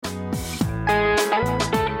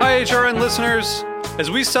HRN listeners.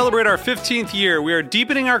 As we celebrate our 15th year, we are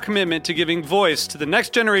deepening our commitment to giving voice to the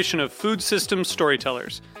next generation of food systems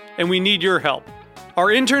storytellers, and we need your help. Our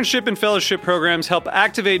internship and fellowship programs help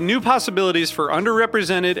activate new possibilities for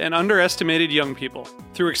underrepresented and underestimated young people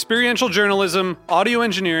through experiential journalism, audio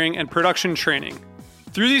engineering, and production training.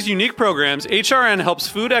 Through these unique programs, HRN helps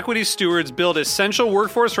food equity stewards build essential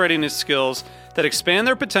workforce readiness skills that expand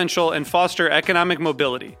their potential and foster economic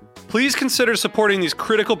mobility. Please consider supporting these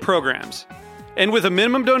critical programs. And with a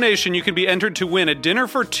minimum donation, you can be entered to win a dinner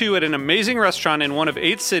for two at an amazing restaurant in one of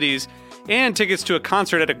 8 cities and tickets to a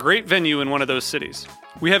concert at a great venue in one of those cities.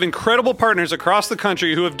 We have incredible partners across the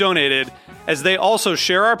country who have donated, as they also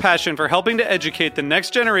share our passion for helping to educate the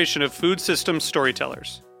next generation of food systems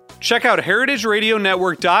storytellers. Check out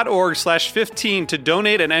heritageradionetwork.org/15 to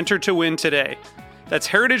donate and enter to win today. That's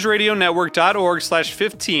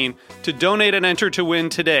heritageradionetwork.org/15 to donate and enter to win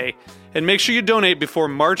today. And make sure you donate before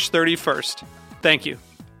March 31st. Thank you.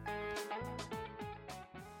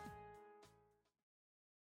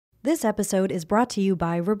 This episode is brought to you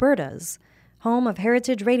by Roberta's, home of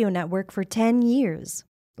Heritage Radio Network for 10 years.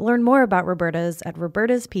 Learn more about Roberta's at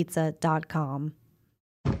robertaspizza.com.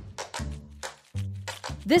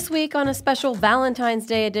 This week on a special Valentine's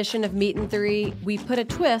Day edition of Meat and Three, we put a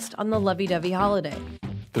twist on the lovey-dovey holiday.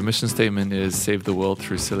 The mission statement is save the world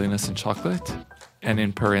through silliness and chocolate, and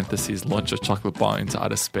in parentheses, launch a chocolate bar into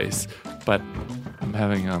outer space. But I'm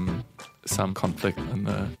having some conflict on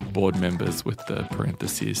the board members with the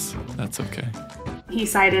parentheses. That's okay. He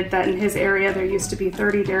cited that in his area there used to be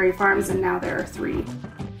 30 dairy farms and now there are 3.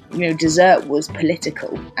 Dessert was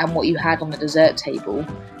political, and what you had on the dessert table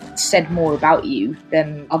said more about you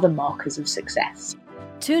than other markers of success.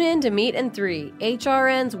 Tune in to Meat and Three,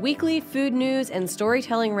 HRN's weekly food news and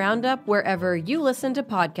storytelling roundup wherever you listen to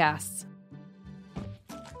podcasts.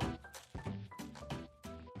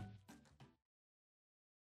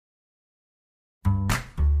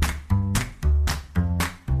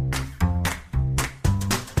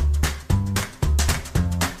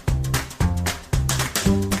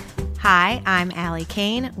 Hi, I'm Allie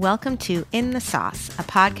Kane. Welcome to In the Sauce, a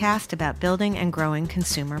podcast about building and growing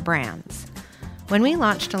consumer brands. When we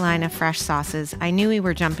launched a line of fresh sauces, I knew we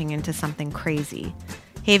were jumping into something crazy.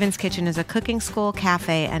 Haven's Kitchen is a cooking school,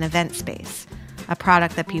 cafe, and event space. A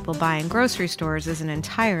product that people buy in grocery stores is an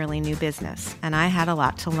entirely new business, and I had a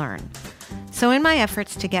lot to learn. So in my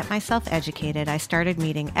efforts to get myself educated, I started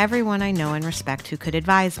meeting everyone I know and respect who could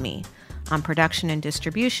advise me on production and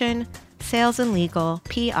distribution, sales and legal,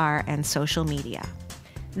 PR, and social media.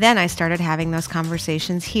 Then I started having those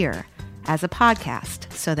conversations here as a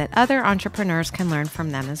podcast so that other entrepreneurs can learn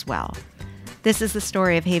from them as well. This is the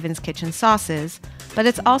story of Haven's Kitchen sauces, but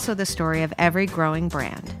it's also the story of every growing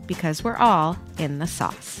brand because we're all in the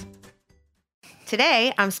sauce.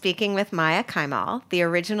 Today, I'm speaking with Maya Kaimal, the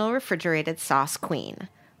original refrigerated sauce queen.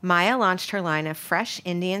 Maya launched her line of fresh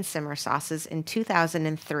Indian simmer sauces in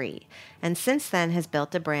 2003, and since then has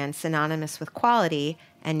built a brand synonymous with quality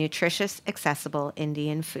and nutritious, accessible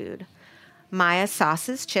Indian food. Maya's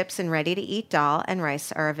sauces, chips, and ready-to-eat dal and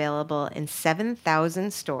rice are available in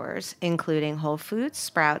 7,000 stores, including Whole Foods,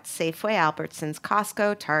 Sprouts, Safeway, Albertsons,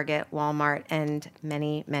 Costco, Target, Walmart, and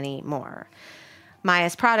many, many more.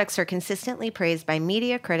 Maya's products are consistently praised by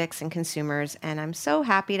media, critics, and consumers, and I'm so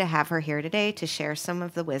happy to have her here today to share some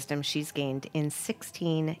of the wisdom she's gained in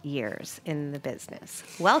 16 years in the business.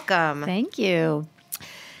 Welcome. Thank you.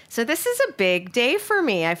 So this is a big day for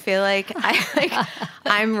me. I feel like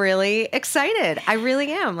I'm really excited. I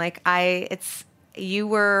really am. You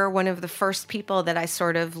were one of the first people that I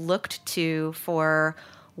sort of looked to for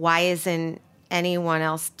why isn't anyone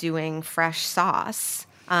else doing fresh sauce?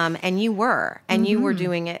 And you were, you were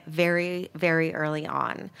doing it very, very early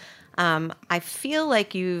on. I feel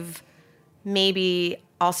like you've maybe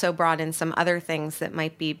also brought in some other things that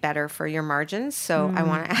might be better for your margins. So I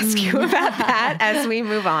want to ask you about that as we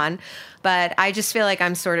move on. But I just feel like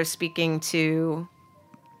I'm sort of speaking to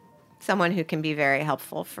someone who can be very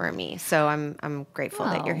helpful for me. So I'm grateful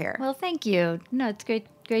that you're here. Well, thank you. No, it's great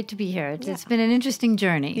to be here. It's been an interesting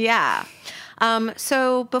journey. Yeah.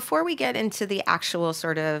 So before we get into the actual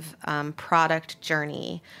sort of product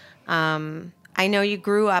journey, I know you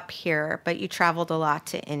grew up here, but you traveled a lot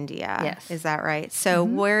to India. Yes. Is that right? So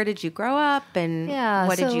where did you grow up and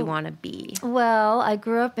what did you want to be? Well, I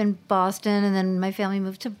grew up in Boston, and then my family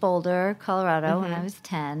moved to Boulder, Colorado when I was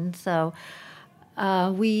 10. So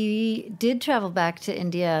we did travel back to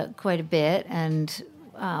India quite a bit, and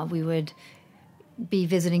we would be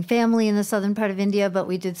visiting family in the southern part of India, but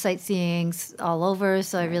we did sightseeing all over,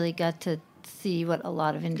 so I really got to see what a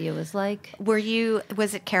lot of India was like. Was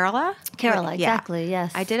it Kerala? Kerala, Yeah. exactly,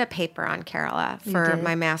 yes. I did a paper on Kerala for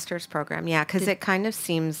my master's program. Yeah, because it kind of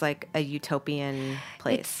seems like a utopian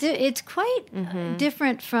place. It's quite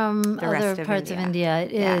different from rest other of parts of India. India.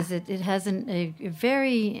 It is. It has a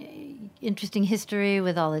very interesting history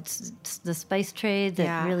with all the spice trade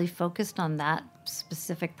that really focused on that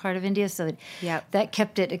specific part of India. So that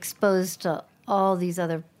kept it exposed to all these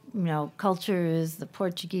other cultures. The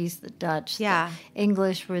Portuguese, the Dutch, the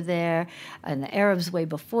English were there, and the Arabs way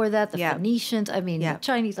before that, the Phoenicians, the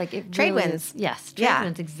Chinese, trade winds. Yes, trade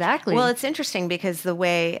winds, exactly. Well, it's interesting because the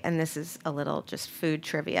way, and this is a little just food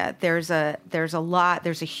trivia, there's a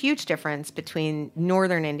huge difference between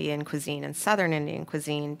northern Indian cuisine and southern Indian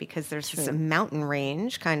cuisine because there's this mountain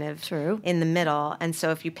range kind of in the middle. And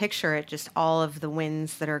so if you picture it, just all of the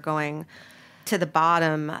winds that are going to the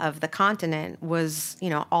bottom of the continent was,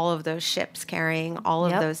 all of those ships carrying all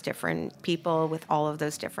of those different people with all of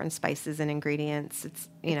those different spices and ingredients. It's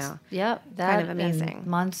kind of amazing. And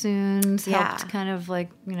monsoons helped kind of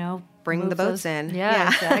bring the boats in. Yeah,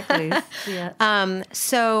 exactly.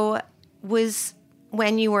 So was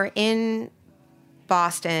when you were in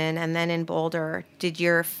Boston and then in Boulder, did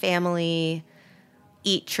your family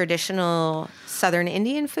eat traditional Southern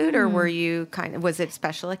Indian food, or were you was it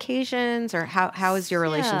special occasions, or how is your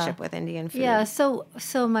relationship with Indian food? Yeah, so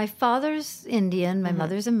my father's Indian, my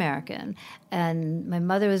mother's American, and my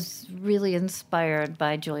mother was really inspired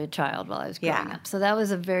by Julia Child while I was growing up. So that was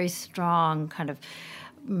a very strong kind of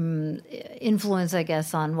influence, I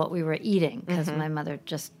guess, on what we were eating, because my mother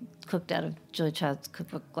just cooked out of Julia Child's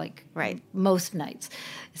cookbook most nights.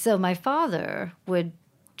 So my father would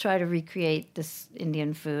try to recreate this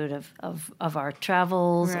Indian food of our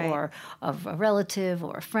travels or of a relative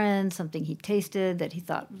or a friend, something he tasted that he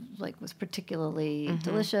thought was particularly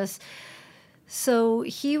delicious. So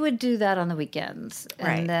he would do that on the weekends.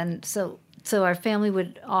 And then so our family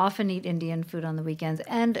would often eat Indian food on the weekends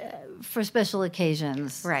and for special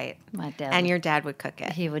occasions. Right. My dad. And your dad would cook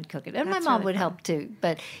it. He would cook it. And my mom would help too.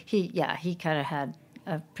 But he kind of had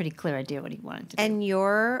a pretty clear idea what he wanted to do. And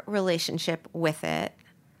your relationship with it,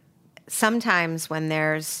 sometimes when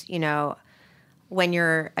there's, when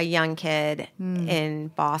you're a young kid in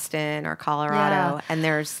Boston or Colorado and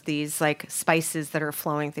there's these spices that are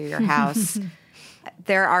flowing through your house,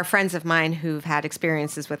 there are friends of mine who've had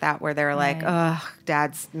experiences with that where they're like, oh,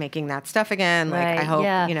 Dad's making that stuff again. I hope,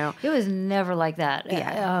 It was never like that.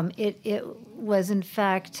 Yeah. It was, in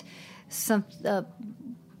fact,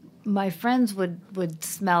 my friends would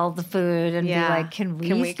smell the food and be like, can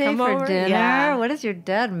we stay for over? dinner? Yeah. What is your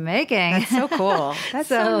dad making? That's so cool. That's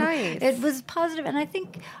so nice. It was positive. And I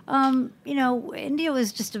think, India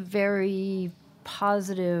was just a very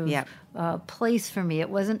positive place for me.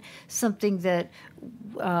 It wasn't something that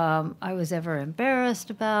I was ever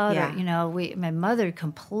embarrassed about. Yeah. Or, my mother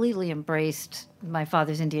completely embraced my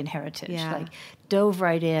father's Indian heritage. Yeah. Dove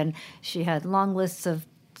right in. She had long lists of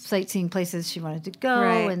sightseeing places she wanted to go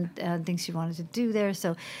and things she wanted to do there.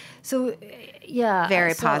 So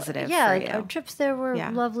very positive. Yeah, for you. our trips there were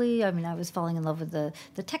lovely. I mean, I was falling in love with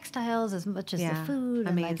the textiles as much as the food.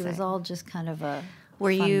 Amazing. And it was all just kind of a.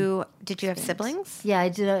 Did you have siblings? Yeah, I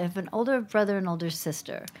did. I have an older brother and older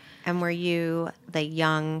sister. And were you the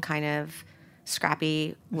young kind of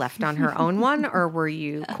scrappy left on her own one, or were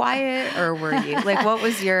you quiet, or were you what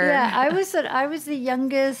was your? Yeah, I was the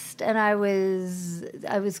youngest, and I was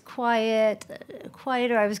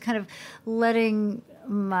quieter. I was kind of letting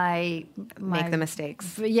my make the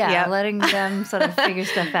mistakes. Letting them sort of figure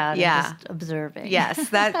stuff out and just observing. Yes,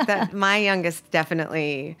 that my youngest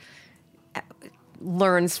definitely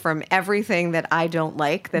learns from everything that I don't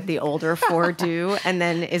like that the older four do, and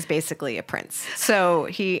then is basically a prince. So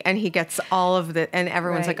he gets all of the, and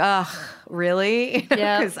everyone's like, oh, really?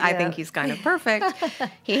 Because I think he's kind of perfect.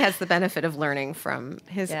 He has the benefit of learning from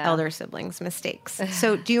his elder siblings' mistakes.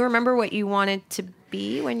 So do you remember what you wanted to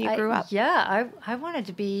be when you grew up? Yeah, I wanted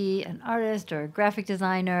to be an artist or a graphic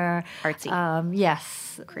designer. Artsy.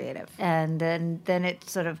 Yes. Creative. And then it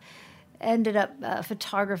sort of ended up,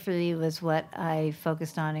 photography was what I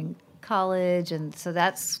focused on in college, and so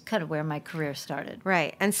that's kind of where my career started.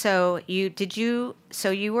 Right. And so you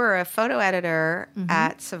were a photo editor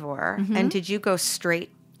at Saveur, and did you go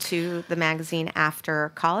straight to the magazine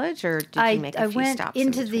after college, or did you make a few stops? I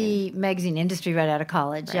went into the magazine industry right out of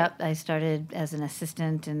college. Right. Yep, I started as an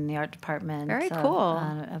assistant in the art department. Very cool.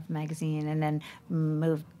 Of magazine, and then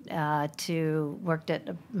moved worked at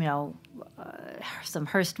some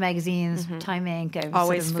Hearst magazines, Time Inc. I was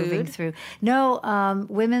Always sort of moving food? through. No,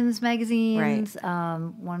 women's magazines. Right.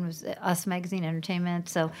 One was Us Magazine, Entertainment.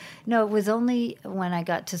 So, no, it was only when I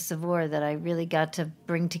got to Savour that I really got to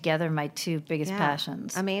bring together my two biggest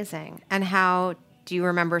passions. Amazing. And how do you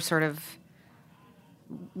remember sort of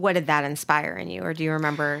what did that inspire in you? Or do you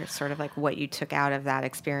remember sort of like what you took out of that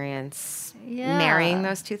experience, marrying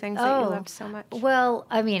those two things that you loved so much? Well,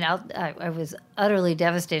 I mean, I was utterly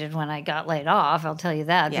devastated when I got laid off, I'll tell you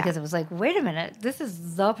that, because it was like, wait a minute, this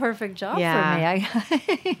is the perfect job for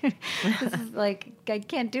me. This is like, I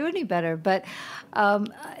can't do any better. But,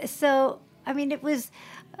 so, I mean, it was,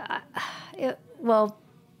 well,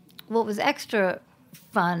 what was extra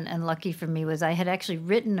fun and lucky for me was I had actually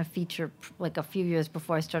written a feature like a few years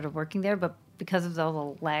before I started working there, but because of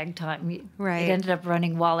all the lag time, it ended up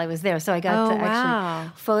running while I was there. So I got to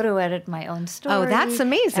actually photo edit my own story. Oh, that's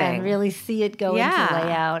amazing. And really see it go into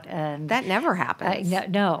layout. And that never happens.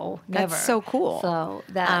 No, never. That's so cool. So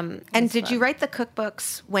that and did you write the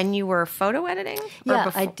cookbooks when you were photo editing?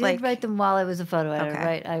 Yeah, I did write them while I was a photo editor.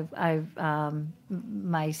 Okay. Right.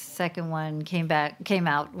 My second one came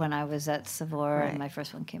out when I was at Savour, and my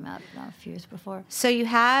first one came out a few years before. So you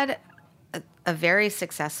had a very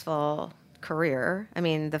successful career. I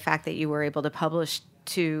mean, the fact that you were able to publish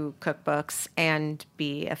 2 cookbooks and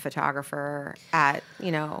be a photographer at,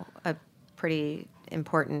 a pretty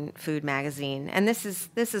important food magazine. And this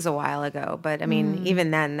is a while ago, but I mean, even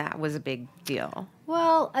then that was a big deal.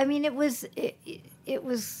 Well, I mean, it was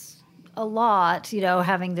a lot,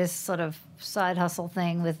 having this sort of side hustle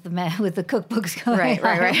thing with the cookbooks going right.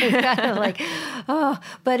 kind of like,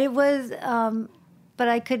 but it was,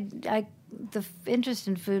 the interest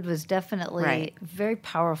in food was definitely very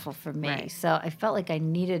powerful for me. Right. So I felt like I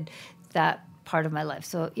needed that part of my life.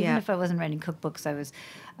 So even if I wasn't writing cookbooks, I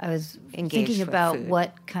was thinking about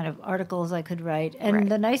what kind of articles I could write. And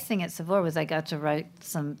the nice thing at Savour was I got to write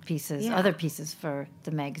some pieces, other pieces for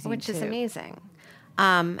the magazine, which is amazing.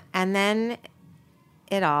 And then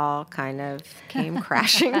it all kind of came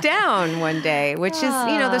crashing down one day, which is,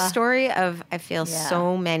 the story of, I feel,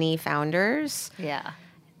 so many founders. Yeah.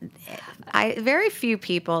 Very few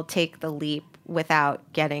people take the leap without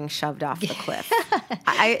getting shoved off the cliff.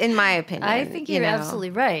 In my opinion, I think you're absolutely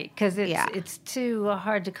right, because it's too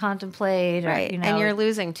hard to contemplate, right? And you're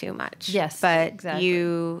losing too much. Yes, but exactly.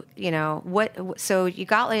 So you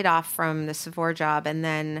got laid off from the Savour job, and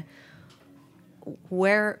then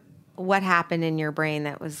what happened in your brain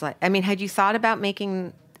that was like? I mean, had you thought about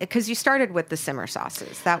making? Because you started with the simmer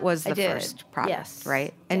sauces. That was the first product,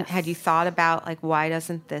 right? And had you thought about, like, why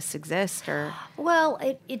doesn't this exist? Or well,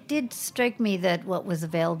 it did strike me that what was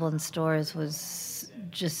available in stores was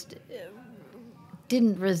just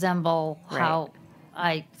didn't resemble how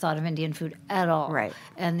I thought of Indian food at all. Right.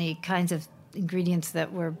 And the kinds of ingredients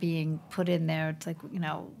that were being put in there, it's like,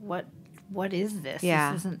 what is this?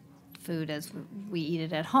 Yeah. This isn't food as we eat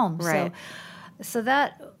it at home. Right. So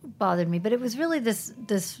that bothered me, but it was really this.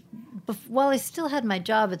 While I still had my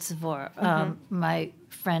job at Savour, my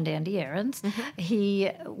friend Andy Ahrens, he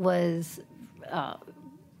was, I'd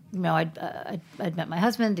met my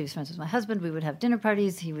husband. He was friends with my husband. We would have dinner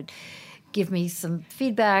parties. He would give me some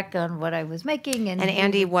feedback on what I was making, and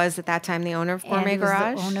Andy was at that time the owner of Gourmet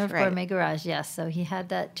Garage. The owner of Gourmet Garage, yes. So he had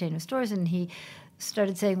that chain of stores, and he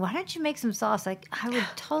started saying, "Why don't you make some sauce? I would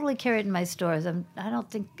totally carry it in my stores. I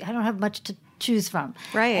don't have much to choose from.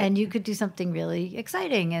 Right. And you could do something really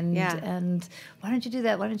exciting. And why don't you do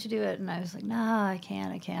that? Why don't you do it? And I was like, no, I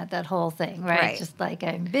can't. That whole thing, right? Just like,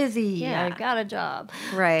 I'm busy. Yeah. I got a job.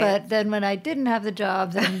 Right. But then when I didn't have the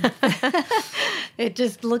job, then it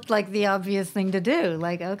just looked like the obvious thing to do.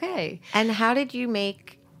 Like, okay. And how did you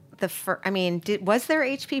make was there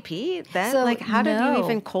HPP then? So, how did you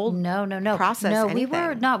even cold process anything? We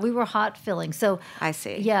were not. We were hot filling. So I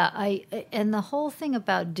see. Yeah, and the whole thing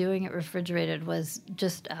about doing it refrigerated was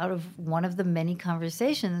just out of one of the many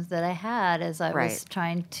conversations that I had as I was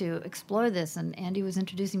trying to explore this. And Andy was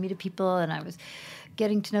introducing me to people, and I was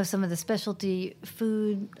getting to know some of the specialty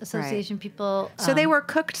food association people. So they were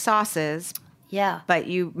cooked sauces. Yeah. But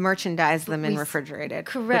you merchandise them in refrigerated.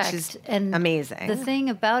 Correct. Which is amazing. The thing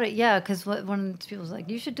about it, because one people was like,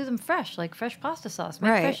 you should do them fresh, like fresh pasta sauce,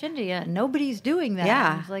 make fresh India. Nobody's doing that. Yeah.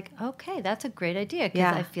 And I was like, okay, that's a great idea,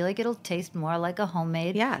 because I feel like it'll taste more like a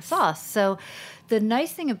homemade sauce. So the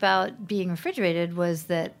nice thing about being refrigerated was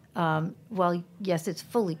that, yes, it's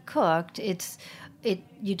fully cooked,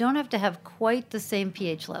 you don't have to have quite the same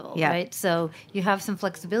pH level, right? So you have some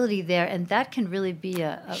flexibility there, and that can really be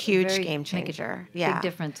a huge game changer. Big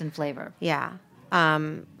difference in flavor. Yeah.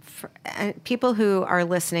 For people who are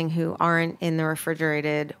listening who aren't in the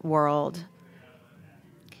refrigerated world,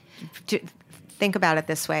 think about it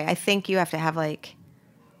this way. I think you have to have I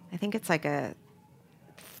think it's like I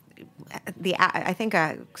think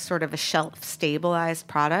a sort of a shelf stabilized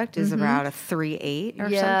product is about a 3.8 or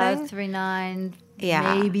something. 3.9.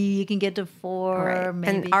 Yeah. Maybe you can get to 4. Right.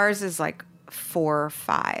 Maybe. And ours is like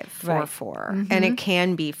 4.5, 4.4, and it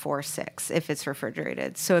can be 4.6 if it's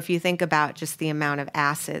refrigerated. So if you think about just the amount of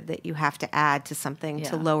acid that you have to add to something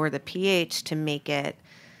to lower the pH to make it,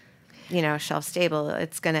 shelf stable,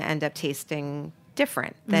 it's going to end up tasting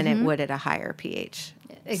different than it would at a higher pH.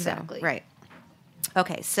 Exactly. So, right.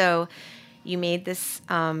 Okay, so you made this.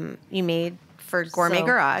 You made for Gourmet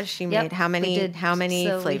Garage. You made how many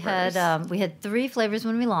flavors? We had 3 flavors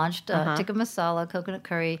when we launched: tikka masala, coconut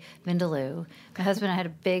curry, vindaloo. My husband and I had a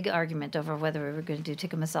big argument over whether we were going to do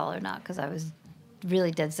tikka masala or not because I was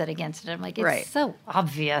really dead set against it. I'm like, it's so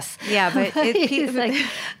obvious. Yeah, but he's like,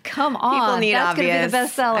 come on, people need that's obvious. Going to be the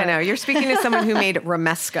bestseller. I know. You're speaking to someone who made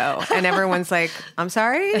Romesco, and everyone's like, I'm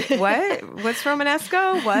sorry, what? What's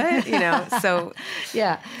Romanesco? What? So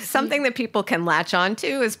something that people can latch on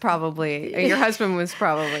to is probably, your husband was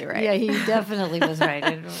probably right. Yeah, he definitely was right.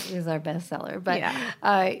 It was our bestseller.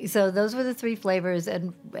 But so those were the 3 flavors,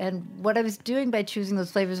 and what I was doing by choosing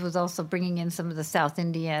those flavors was also bringing in some of the South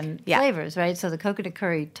Indian flavors, right? So the coconut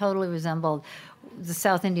curry totally resembled the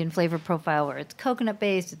South Indian flavor profile where it's coconut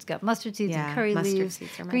based, it's got mustard seeds and curry leaves,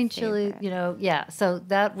 green chili, So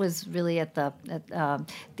that was really the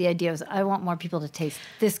idea was I want more people to taste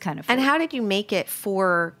this kind of food. And how did you make it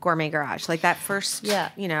for Gourmet Garage? Like that first,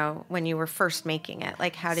 when you were first making it,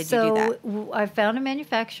 like how did you do that? So I found a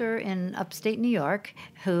manufacturer in upstate New York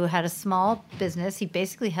who had a small business. He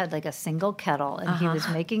basically had like a single kettle, and he was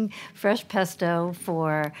making fresh pesto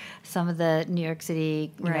for some of the New York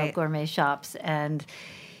City gourmet shops. And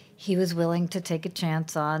he was willing to take a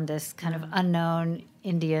chance on this kind of unknown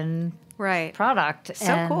Indian product.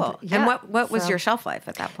 So cool. And what was your shelf life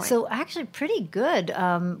at that point? So actually pretty good.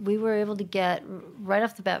 We were able to get, right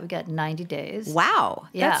off the bat, we got 90 days. Wow.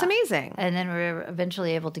 That's amazing. And then we were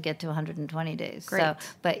eventually able to get to 120 days. Great. So,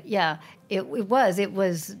 but it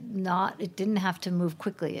was not, it didn't have to move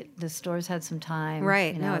quickly. The stores had some time.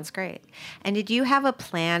 Right. No, it's great. And did you have a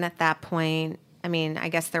plan at that point? I mean, I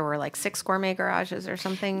guess there were like 6 Gourmet Garages or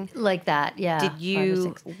something like that. Yeah.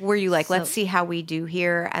 Were you like, let's see how we do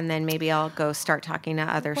here, and then maybe I'll go start talking to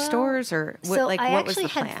other stores, or what was the plan? I actually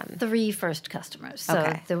had 3 first customers.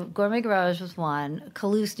 So the Gourmet Garage was one,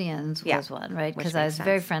 Kalustyan's was one, right? Because I was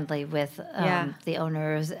very friendly with the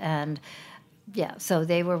owners, and so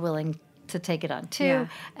they were willing to take it on too. Yeah.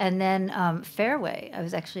 And then Fairway, I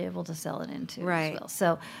was actually able to sell it into as well.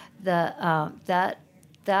 So that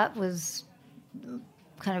was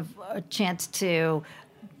kind of a chance to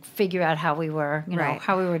figure out how we were,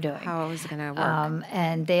 how we were doing, how it was going to work.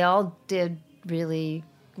 And they all did really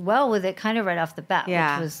well with it, kind of right off the bat,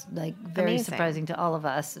 which was like very surprising to all of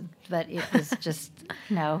us. But it was just,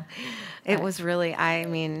 it was really. I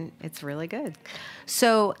mean, it's really good.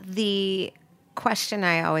 So the question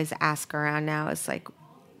I always ask around now is like,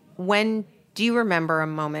 when do you remember a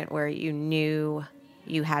moment where you knew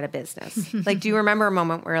you had a business? Like, do you remember a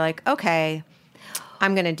moment where you're like, okay,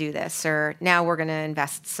 I'm going to do this, or now we're going to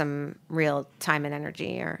invest some real time and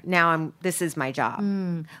energy, or now this is my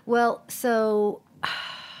job? Well, so,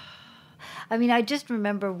 I mean, I just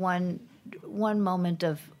remember one moment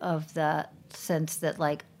of that sense that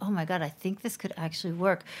like, oh my God, I think this could actually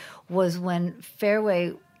work, was when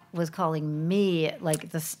Fairway was calling me, like,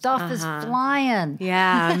 the stuff is flying.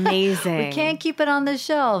 Yeah, amazing. We can't keep it on the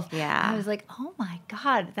shelf. Yeah. And I was like, oh my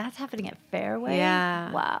God, that's happening at Fairway?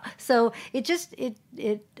 Yeah. Wow. So it just, it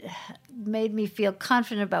made me feel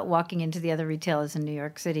confident about walking into the other retailers in New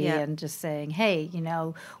York City and just saying, hey,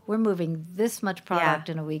 we're moving this much product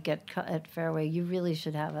in a week at Fairway. You really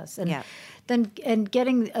should have us. And then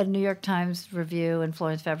getting a New York Times review and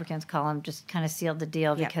Florence Fabricant's column just kind of sealed the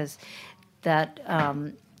deal because that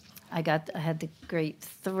I had the great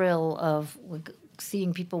thrill of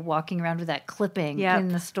seeing people walking around with that clipping in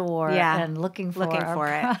the store and looking for our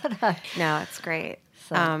product. No, it's great.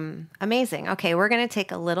 So. Amazing. Okay, we're going to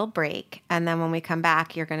take a little break, and then when we come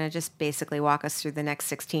back, you're going to just basically walk us through the next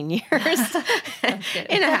 16 years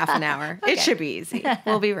in a half an hour. Okay. It should be easy.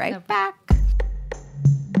 We'll be right back.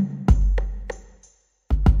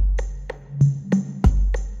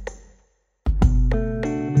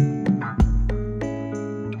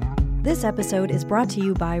 This episode is brought to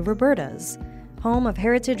you by Roberta's, home of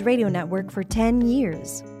Heritage Radio Network for 10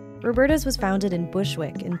 years. Roberta's was founded in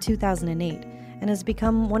Bushwick in 2008 and has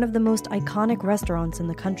become one of the most iconic restaurants in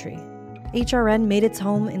the country. HRN made its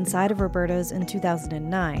home inside of Roberta's in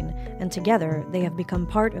 2009, and together they have become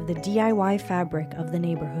part of the DIY fabric of the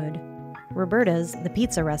neighborhood. Roberta's, the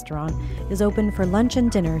pizza restaurant, is open for lunch and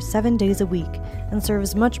dinner 7 days a week and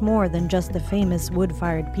serves much more than just the famous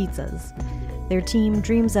wood-fired pizzas. Their team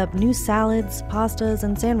dreams up new salads, pastas,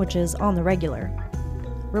 and sandwiches on the regular.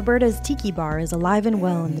 Roberta's Tiki Bar is alive and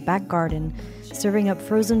well in the back garden, serving up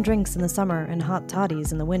frozen drinks in the summer and hot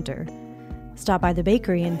toddies in the winter. Stop by the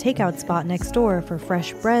bakery and takeout spot next door for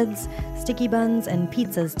fresh breads, sticky buns, and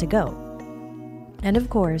pizzas to go. And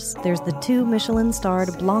of course, there's the 2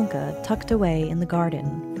 Michelin-starred Blanca tucked away in the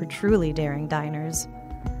garden for truly daring diners.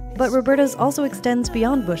 But Roberta's also extends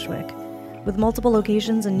beyond Bushwick, with multiple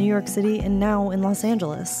locations in New York City and now in Los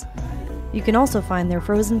Angeles. You can also find their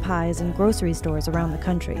frozen pies in grocery stores around the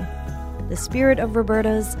country. The spirit of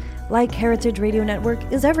Roberta's, like Heritage Radio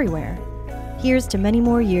Network, is everywhere. Here's to many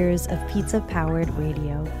more years of pizza-powered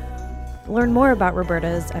radio. Learn more about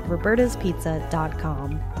Roberta's at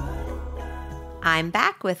robertaspizza.com. I'm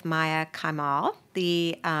back with Maya Kaimal,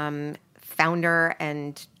 the founder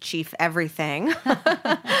and chief everything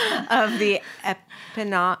of the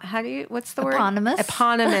eponymous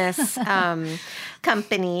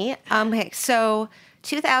company. Okay, so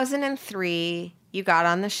 2003, you got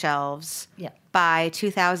on the shelves. Yep. By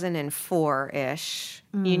 2004-ish,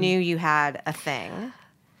 you knew you had a thing.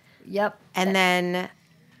 Yep. And then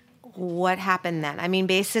what happened then? I mean,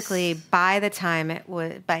 basically, by the time it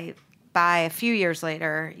was by a few years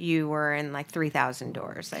later, you were in like 3,000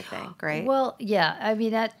 doors, I think, right? Well, yeah. I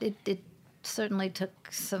mean, it certainly took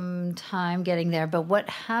some time getting there. But what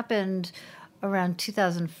happened around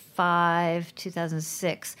 2005,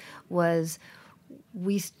 2006 was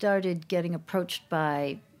we started getting approached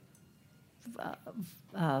by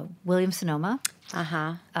Williams-Sonoma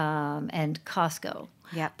and Costco.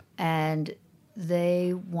 Yep. And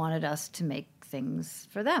they wanted us to make things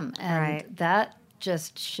for them. And that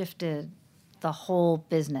just shifted the whole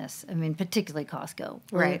business. I mean, particularly Costco.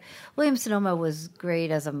 Right. Williams-Sonoma was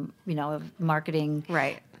great as a marketing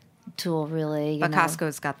tool, really. But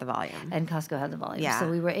Costco's got the volume. And Costco had the volume. Yeah.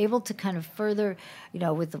 So we were able to kind of further,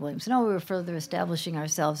 with the Williams-Sonoma, we were further establishing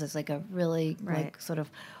ourselves as like a really like sort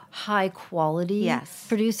of high quality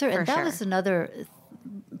producer. And that was another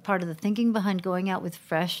part of the thinking behind going out with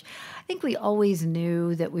fresh. I think we always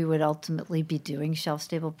knew that we would ultimately be doing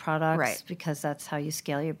shelf-stable products because that's how you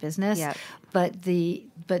scale your business. Yep. But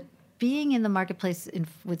being in the marketplace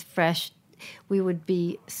with fresh, we would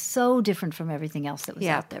be so different from everything else that was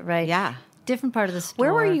out there, right? Yeah. Different part of the store.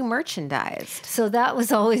 Where were you merchandised? So that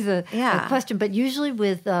was always a question, but usually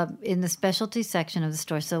with in the specialty section of the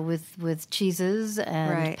store. So with cheeses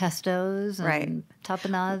and pestos and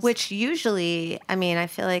tapenades. Which usually, I mean, I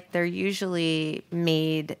feel like they're usually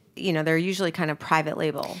made, they're usually kind of private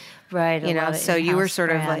label. Right. So you were sort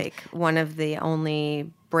of like one of the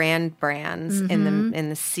only brands in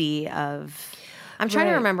the sea of. I'm trying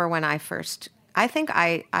to remember when I think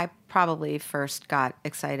I probably first got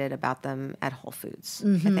excited about them at Whole Foods,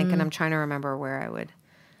 I think, and I'm trying to remember where I would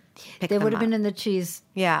pick They them would have up. been in the cheese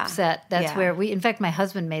set. That's where in fact, my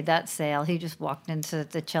husband made that sale. He just walked into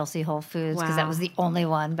the Chelsea Whole Foods because that was the only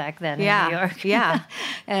one back then in New York. Yeah.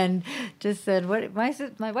 And just said, "What?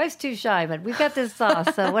 My wife's too shy, but we've got this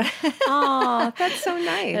sauce." So what? Oh, that's so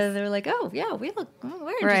nice. And they were like, "Oh, yeah, we're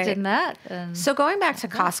interested in that." And so going back to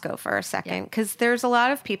Costco for a second, because there's a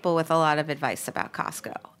lot of people with a lot of advice about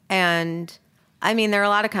Costco. And I mean, there are a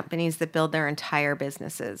lot of companies that build their entire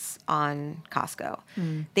businesses on Costco.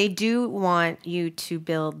 They do want you to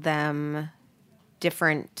build them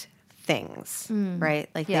different things, right?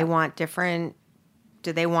 Like they want different.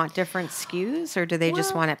 Do they want different SKUs, or do they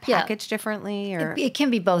just want it packaged differently? Or it can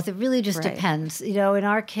be both. It really just depends. In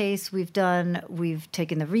our case, we've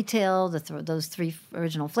taken the retail, those 3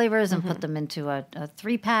 original flavors, and put them into a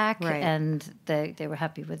 3-pack, and they were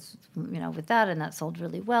happy with that, and that sold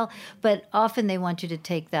really well. But often they want you to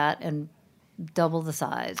take that and double the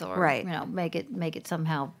size, or make it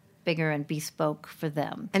somehow bigger and bespoke for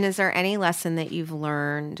them. And is there any lesson that you've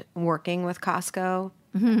learned working with Costco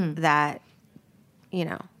that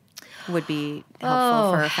would be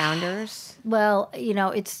helpful for founders? Well,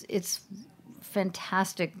 it's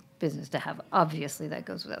fantastic business to have. Obviously, that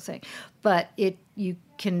goes without saying. But you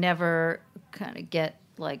can never kind of get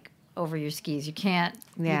like over your skis. You can't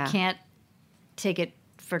take it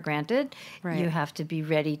for granted. Right. You have to be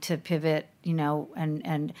ready to pivot,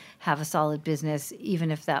 and have a solid business,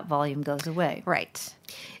 even if that volume goes away. Right.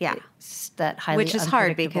 Yeah. It's that highly Which is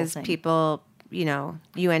hard unpredictable because thing. people,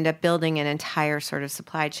 you end up building an entire sort of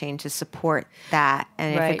supply chain to support that.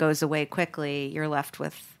 And if it goes away quickly, you're left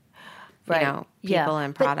with Right. you know, people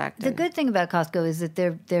and But product. the good thing about Costco is that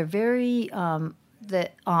they're very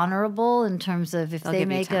honorable in terms of if They'll they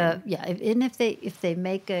give you make time. if they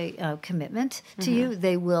make a commitment to you,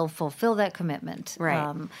 they will fulfill that commitment.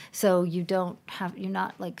 Right. So you're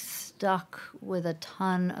not like stuck with a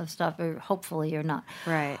ton of stuff, or hopefully you're not.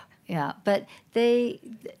 Right. Yeah, but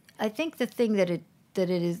I think the thing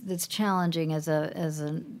that's challenging as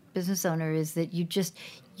a business owner is that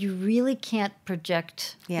you really can't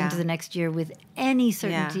project Yeah. into the next year with any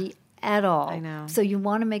certainty at all. I know. So you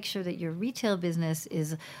want to make sure that your retail business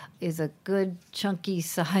is a good chunky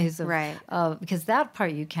size of, Right. Because that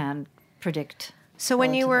part you can predict. So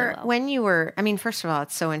when you relatively well. were, I mean, first of all,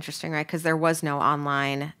 it's so interesting, right? Because there was no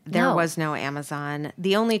online, there No. was no Amazon.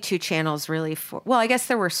 The only two channels really well, I guess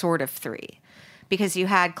there were sort of three, because you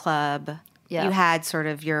had club, Yeah. you had sort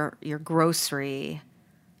of your grocery.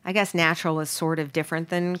 I guess natural was sort of different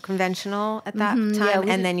than conventional at that time,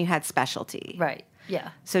 and then you had specialty. Right. Yeah.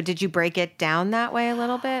 So did you break it down that way a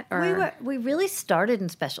little bit, or We really started in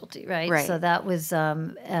specialty, right? Right. So that was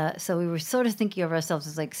so we were sort of thinking of ourselves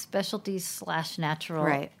as like specialty / natural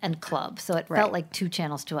Right. and club. So it Right. felt like two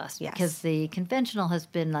channels to us Yes. because the conventional has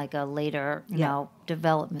been like a later,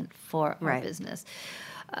 development for our Right. business.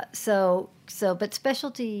 But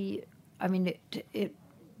specialty, I mean, it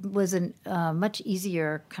was a much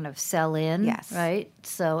easier kind of sell in, Yes. right?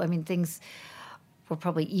 So I mean, things were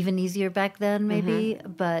probably even easier back then, maybe,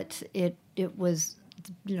 Mm-hmm. but it was,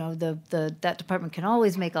 that department can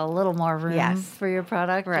always make a little more room Yes. for your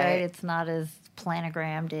product, right? Right. It's not as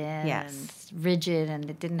planogrammed in Yes. and rigid, and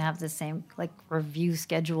it didn't have the same like review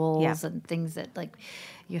schedules Yeah. and things that like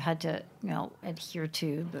you had to adhere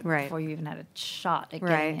to Right. before you even had a shot at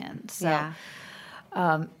Right. getting in. So. Yeah.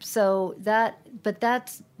 So that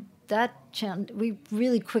channel, we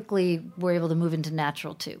really quickly were able to move into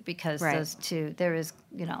natural too, because Right. those two, there is,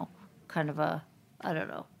 kind of I don't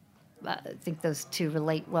know. I think those two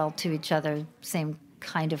relate well to each other, same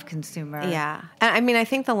kind of consumer. Yeah. I mean, I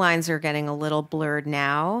think the lines are getting a little blurred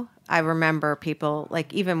now. I remember people,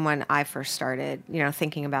 like, even when I first started,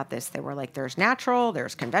 thinking about this, they were like, there's natural,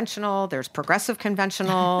 there's conventional, there's progressive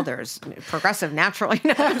conventional, there's progressive natural.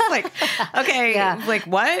 It's like, okay, Yeah. like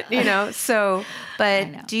what? So,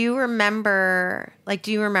 but do you remember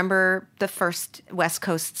the first West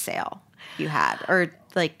Coast sale you had? Or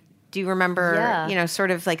like, do you remember, Yeah. sort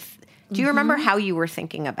of like, do you remember how you were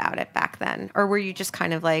thinking about it back then? Or were you just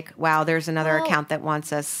kind of like, wow, there's another Well- account that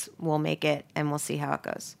wants us, we'll make it and we'll see how it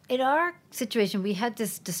goes? In our situation, we had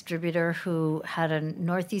this distributor who had a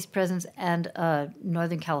Northeast presence and a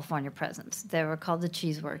Northern California presence. They were called the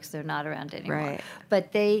Cheeseworks. They're not around anymore. Right.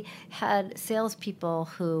 But they had salespeople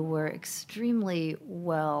who were extremely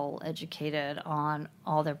well educated on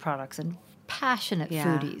all their products and passionate Yeah.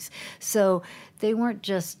 foodies. So they weren't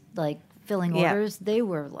just like filling Yeah. orders. They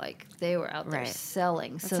were out there Right.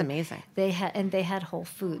 selling. That's amazing. They had Whole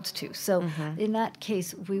Foods too. So in that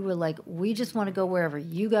case, we were like, we just want to go wherever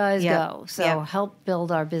you guys Yep. go. So Yep. help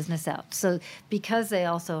build our business out. So because they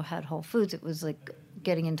also had Whole Foods, it was like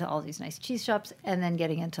getting into all these nice cheese shops and then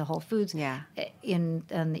getting into Whole Foods Yeah. on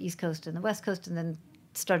the East Coast and the West Coast, and then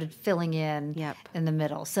started filling in Yep. in the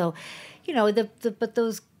middle. So, but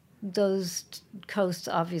those coasts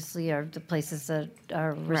obviously are the places that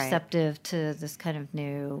are receptive to this kind of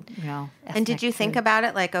new, And did ethnic you think food. about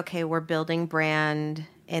it like, okay, we're building brand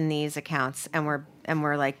in these accounts and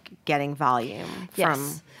we're like getting volume from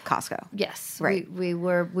Yes. Costco? Yes, Right. We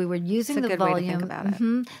were using It's a the good way to volume. think about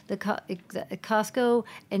it. The Costco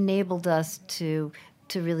enabled us to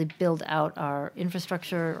really build out our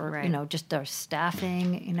infrastructure, or Right. just our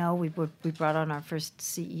staffing. We brought on our first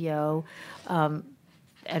CEO,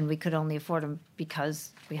 and we could only afford him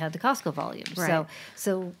because we had the Costco volume. Right.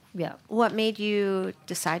 So yeah. What made you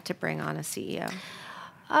decide to bring on a CEO?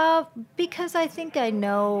 Because I think I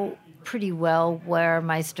know pretty well where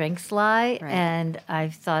my strengths lie, Right. and I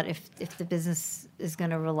thought if the business is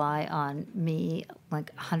going to rely on me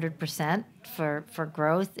like 100% for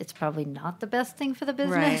growth, it's probably not the best thing for the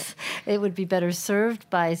business. It would be better served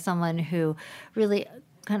by someone who really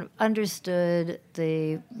kind of understood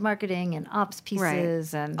the marketing and ops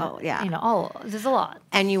pieces and there's a lot.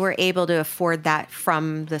 And you were able to afford that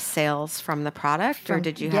from the sales from the product, or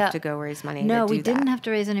did you have to go raise money No, to do we didn't that? have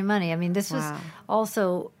to raise any money. I mean, this was Wow.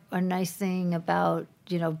 also a nice thing about,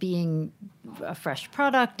 being a fresh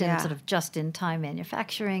product and Yeah. sort of just-in-time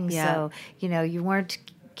manufacturing. Yeah. So, you weren't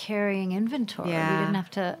carrying inventory. Yeah. We didn't have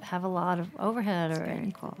to have a lot of overhead or very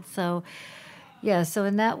anything. cool. So, Yeah, so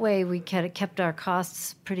in that way, we kind of kept our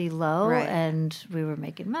costs pretty low, Right. and we were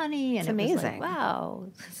making money, and It's it was amazing. like, wow,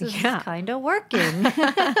 this is Yeah. kind of working.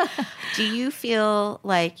 Do you feel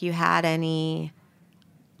like you had any,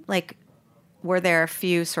 like, were there a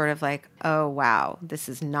few sort of like, oh, wow, this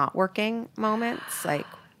is not working moments? Like,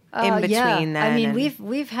 in between yeah. then? I mean, and-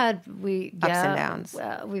 we've had Ups and downs.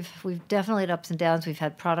 We've definitely had ups and downs. We've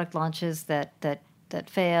had product launches that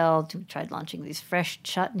failed. We tried launching these fresh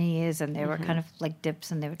chutneys, and they were kind of like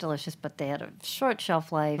dips, and they were delicious, but they had a short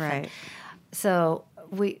shelf life. Right. And so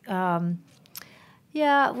we've and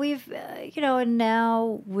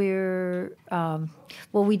now we're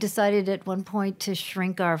we decided at one point to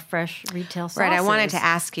shrink our fresh retail sauces. Right. I wanted to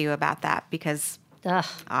ask you about that because Ugh.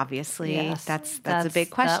 obviously Yes, that's a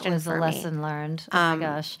big question That was for a me. lesson learned. Oh my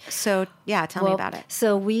gosh. So yeah, tell me about it.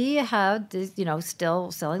 So we have this,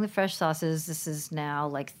 still selling the fresh sauces. This is now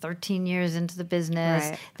like 13 years into the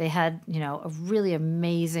business. Right. They had, a really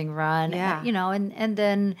amazing run. Yeah.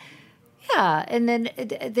 And then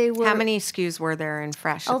they were How many SKUs were there in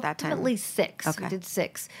fresh at that time? ultimately 6. Okay. We did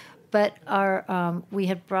 6. But we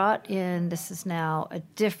had brought in, this is now a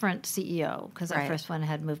different CEO, because our Right. first one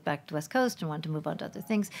had moved back to West Coast and wanted to move on to other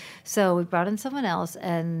things. So we brought in someone else,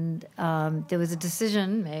 and there was a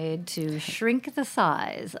decision made to shrink the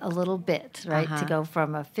size a little bit, right? To go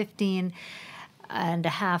from a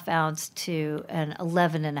 15.5 ounce to an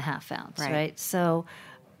 11.5 ounce, right? So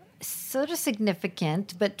sort of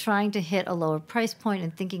significant, but trying to hit a lower price point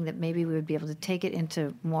and thinking that maybe we would be able to take it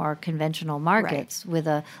into more conventional markets with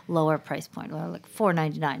a lower price point, or like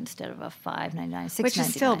 $4.99 instead of a $5.99, $6.99. Which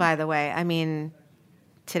is still, by the way, I mean,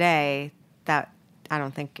 today that I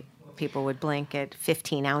don't think people would blink at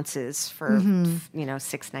 15 ounces for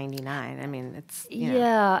 $6.99. I mean, it's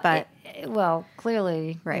but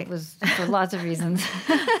clearly Right. it was for lots of reasons.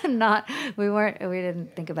 We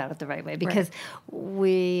didn't think about it the right way, because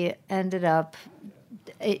we ended up.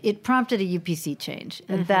 It prompted a UPC change,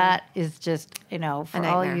 and that is just for all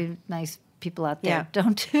nightmare. you nice people out there, Yeah.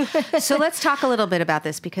 don't do it. So let's talk a little bit about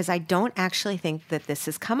this, because I don't actually think that this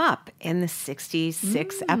has come up in the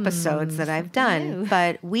 66 episodes that I've done.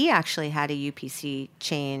 But we actually had a UPC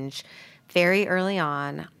change very early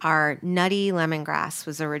on. Our nutty lemongrass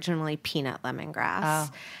was originally peanut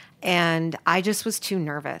lemongrass. And I just was too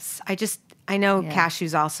nervous. I know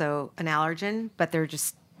cashew's also an allergen, but the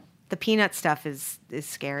peanut stuff is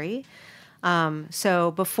scary.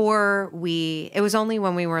 So it was only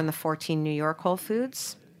when we were in the 14 New York Whole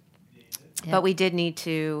Foods, but I did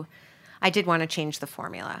want to change the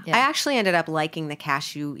formula. I actually ended up liking the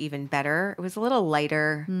cashew even better. It was a little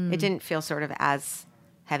lighter. It didn't feel sort of as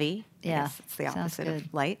heavy. I guess it's the opposite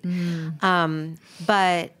of light.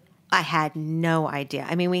 But I had no idea.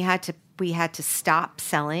 I mean, we had to stop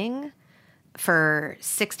selling for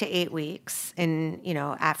 6 to 8 weeks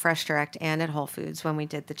at Fresh Direct and at Whole Foods when we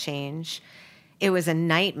did the change. It was a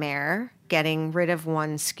nightmare getting rid of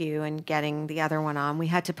one SKU and getting the other one on. We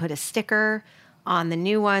had to put a sticker on the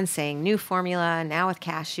new one saying new formula, now with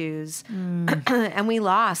cashews. And we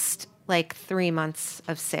lost like 3 months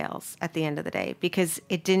of sales at the end of the day because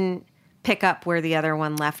it didn't pick up where the other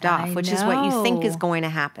one left off, which is what you think is going to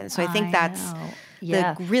happen. So I think that's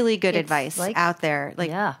the really good advice out there.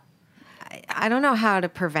 Like, I don't know how to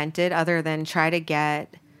prevent it other than try to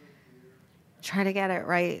get it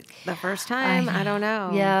right the first time. I don't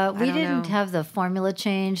know. Yeah, we didn't have the formula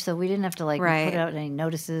change, so we didn't have to put out any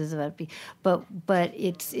notices about it. But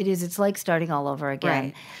it's like starting all over again.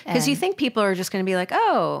 Right. Because you think people are just going to be like,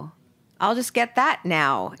 oh, I'll just get that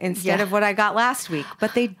now instead of what I got last week.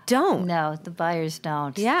 But they don't. No, the buyers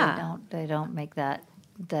don't. Yeah. They don't make that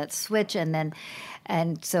switch, and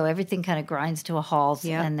so everything kind of grinds to a halt,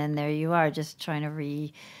 and then there you are just trying to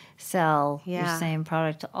resell your same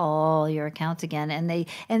product to all your accounts again, and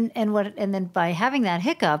then by having that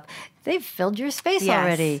hiccup, they've filled your space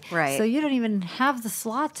already, right? So you don't even have the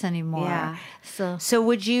slots anymore. Yeah.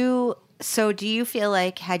 So do you feel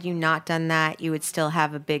like had you not done that, you would still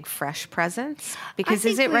have a big fresh presence? Because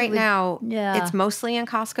is it right now, it's mostly in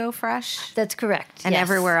Costco Fresh? That's correct. And yes.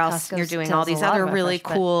 everywhere else Costco you're doing sells all a these lot other of our really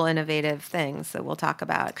fresh, cool, innovative things that we'll talk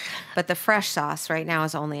about. But the fresh sauce right now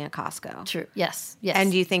is only in Costco. True. Yes.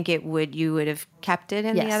 And do you think you would have kept it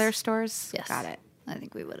in the other stores? Yes. Got it. I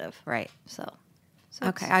think we would have. Right. So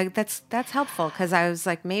okay, that's helpful because I was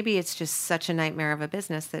like, maybe it's just such a nightmare of a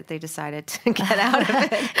business that they decided to get out of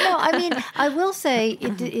it. No, I mean, I will say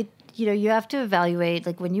it. You have to evaluate,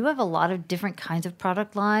 like when you have a lot of different kinds of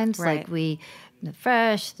product lines, like the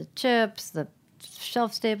fresh, the chips, the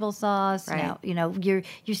shelf stable sauce. Right. Now, you're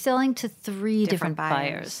selling to 3 different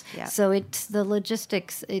buyers. Yeah. So it's the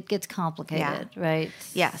logistics. It gets complicated, right?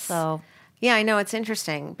 Yes. So. Yeah, I know it's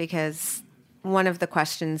interesting because one of the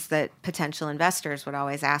questions that potential investors would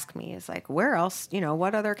always ask me is like, where else,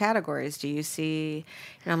 what other categories do you see?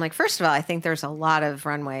 And I'm like, first of all, I think there's a lot of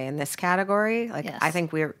runway in this category. Like, Yes. I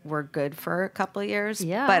think we're good for a couple of years.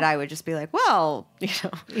 Yeah. But I would just be like, well,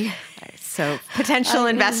 So potential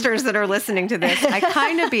investors that are listening to this, I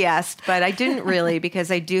kind of BS'd, but I didn't really,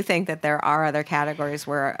 because I do think that there are other categories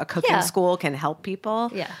where a cooking school can help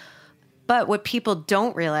people. Yeah. But what people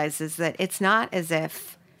don't realize is that it's not as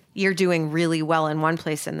if you're doing really well in one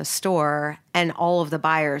place in the store and all of the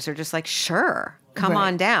buyers are just like, sure, come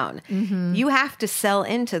on down. Mm-hmm. You have to sell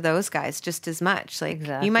into those guys just as much. Like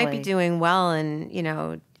you might be doing well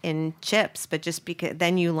in chips, but just because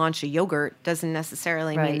then you launch a yogurt doesn't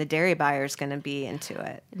necessarily mean the dairy buyer is going to be into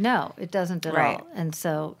it. No, it doesn't at all. And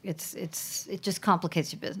so it just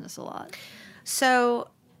complicates your business a lot. So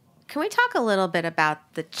can we talk a little bit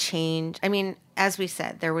about the change? I mean, as we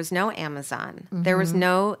said, there was no Amazon. Mm-hmm. There was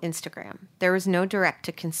no Instagram. There was no direct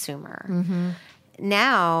to consumer. Mm-hmm.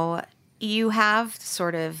 Now you have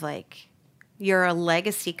sort of like, you're a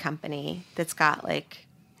legacy company that's got like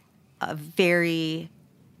a very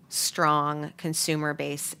strong consumer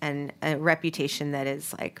base and a reputation that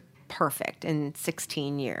is like perfect in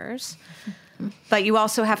 16 years. But you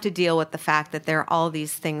also have to deal with the fact that there are all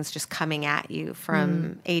these things just coming at you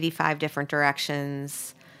from 85 different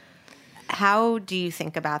directions. How do you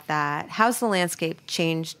think about that? How's the landscape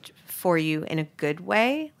changed for you in a good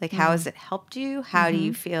way? Like, how has it helped you? How do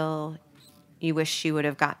you feel you wish you would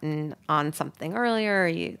have gotten on something earlier?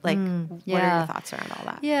 What are your thoughts around all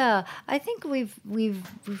that? Yeah, I think we've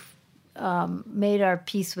made our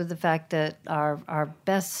peace with the fact that our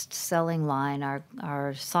best selling line,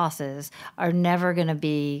 our sauces, are never going to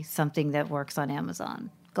be something that works on Amazon.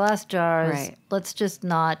 Glass jars, let's just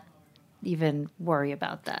not even worry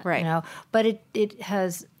about that. Right. But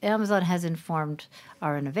Amazon has informed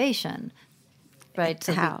our innovation. Right.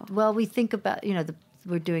 So how? We think about,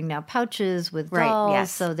 we're doing now pouches with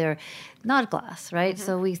dolls, so they're not glass, right? Mm-hmm.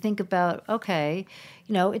 So we think about, okay,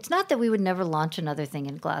 it's not that we would never launch another thing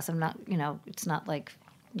in glass. I'm not, it's not like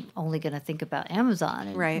only going to think about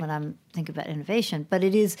Amazon when I'm thinking about innovation, but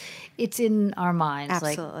it's in our minds.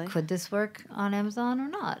 Absolutely. Like, could this work on Amazon or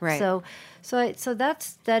not? Right. So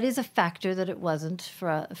that is a factor that it wasn't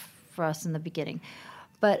for us in the beginning.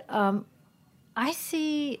 But I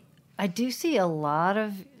do see a lot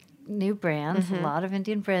of new brands. A lot of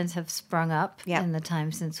Indian brands have sprung up in the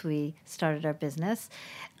time since we started our business.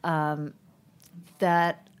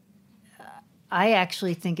 That I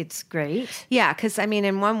actually think it's great. Yeah, because I mean,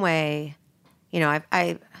 in one way,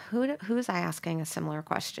 who was I asking a similar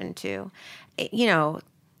question to?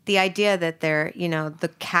 The idea that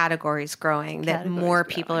the category's growing, that more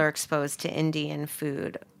people are exposed to Indian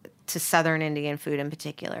food, to Southern Indian food in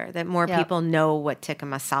particular, that more people know what tikka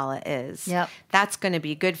masala is. Yep. That's going to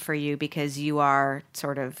be good for you because you are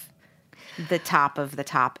sort of the top of the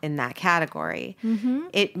top in that category. Mm-hmm.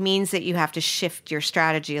 It means that you have to shift your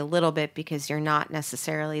strategy a little bit because you're not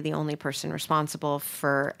necessarily the only person responsible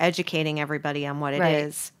for educating everybody on what it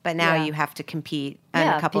is. But now you have to compete in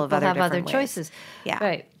a couple of other different ways. People have other choices. Yeah.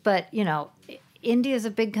 Right. But, India is a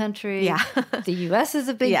big country. Yeah. The U.S. is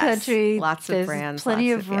a big country. Lots of brands.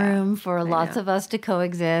 Plenty of room for lots of us to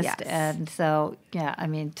coexist. Yes. And so, I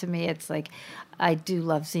mean, to me, it's like, I do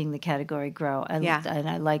love seeing the category grow. And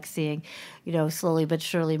I like seeing, slowly but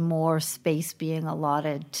surely more space being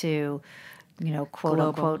allotted to, quote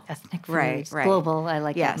unquote ethnic foods. Right. Global. I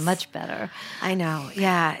like that much better. I know.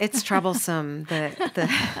 Yeah. It's troublesome.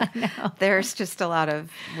 There's just a lot of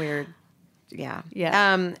weird. Yeah.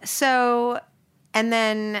 Yeah. And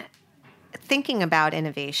then thinking about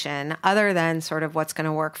innovation, other than sort of what's going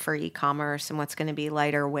to work for e-commerce and what's going to be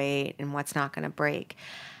lighter weight and what's not going to break,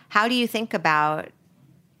 how do you think about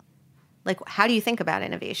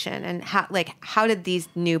innovation, and how did these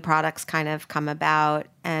new products kind of come about,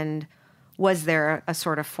 and was there a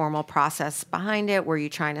sort of formal process behind it? Were you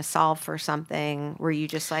trying to solve for something? Were you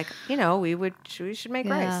just like, we should make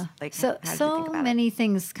rice? Like, so many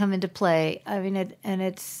things come into play. I mean, and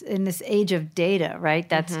it's in this age of data, right?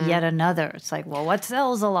 That's yet another. It's like, well, what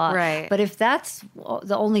sells a lot? Right. But if that's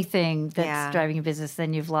the only thing that's driving a business,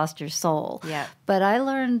 then you've lost your soul. Yeah. But I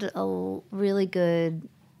learned a really good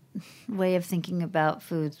way of thinking about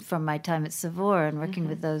food from my time at Savor and working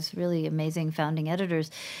with those really amazing founding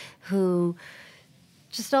editors who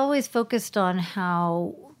just always focused on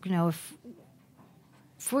how,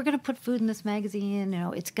 if we're going to put food in this magazine,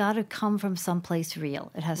 it's got to come from someplace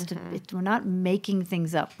real. It has to. We're not making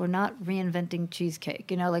things up. We're not reinventing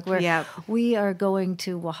cheesecake. We are going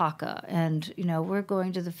to Oaxaca, and we're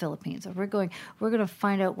going to the Philippines, or we're going to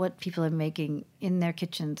find out what people are making in their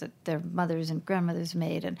kitchens that their mothers and grandmothers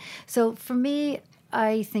made. And so for me,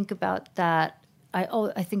 I think about that.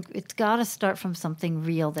 I think it's got to start from something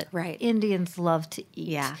real that Indians love to eat.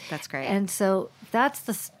 Yeah, that's great. And so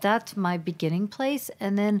that's my beginning place.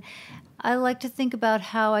 And then I like to think about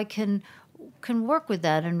how I can work with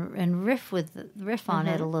that and riff on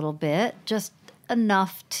it a little bit, just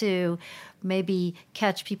enough to maybe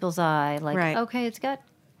catch people's eye. Like, okay, it's got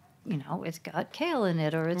kale in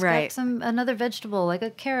it, or it's got another vegetable like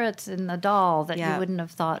a carrots in the dal that you wouldn't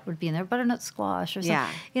have thought would be in there, butternut squash or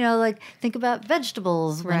something. Like think about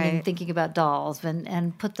vegetables when you're thinking about dals,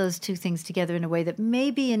 and put those two things together in a way that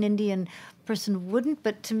maybe an Indian person wouldn't,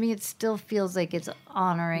 but to me it still feels like it's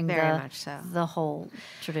honoring very much so the whole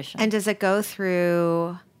tradition. And does it go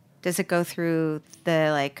through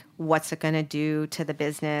the what's it going to do to the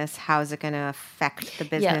business? How is it going to affect the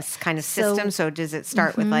business kind of system? So does it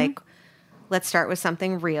start with let's start with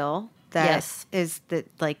something real that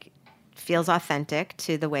feels authentic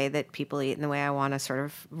to the way that people eat and the way I want to sort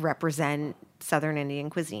of represent Southern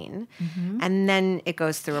Indian cuisine. And then it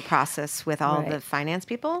goes through a process with all the finance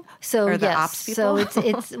people or the ops people.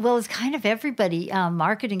 So it's kind of everybody,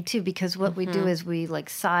 marketing too, because what we do is we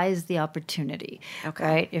size the opportunity. Okay.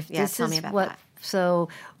 Right? If this tell is me about what, that.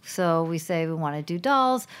 So we say we want to do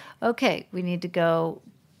dolls. Okay. We need to go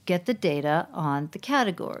get the data on the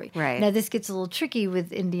category. Right. Now, this gets a little tricky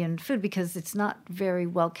with Indian food because it's not very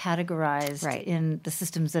well categorized in the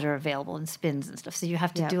systems that are available in SPINS and stuff. So you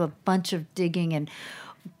have to do a bunch of digging, and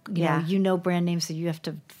you know brand names, so you have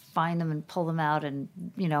to find them and pull them out and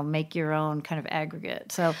make your own kind of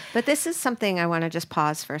aggregate. So, but this is something I want to just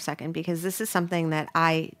pause for a second, because this is something that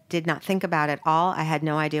I did not think about at all. I had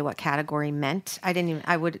no idea what category meant.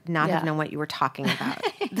 I would not have known what you were talking about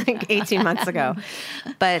 18 months ago.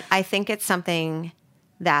 But I think it's something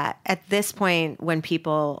that at this point, when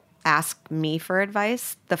people ask me for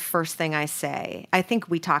advice, the first thing I say, I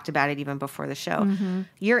think we talked about it even before the show,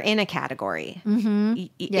 you're in a category.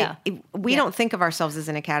 We don't think of ourselves as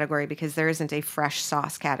in a category because there isn't a fresh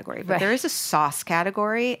sauce category, but there is a sauce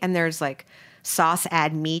category, and there's sauce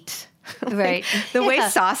add meat. Right. The way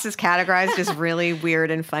sauce is categorized is really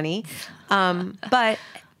weird and funny. But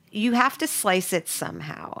you have to slice it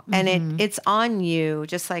somehow. And it's on you,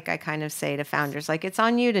 just like I kind of say to founders, it's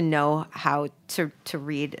on you to know how to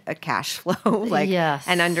read a cash flow,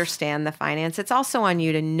 and understand the finance. It's also on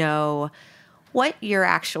you to know what your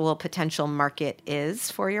actual potential market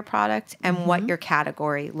is for your product, and what your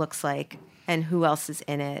category looks like, and who else is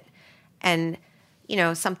in it. And,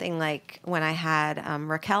 something like when I had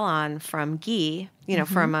Raquel on from Ghee,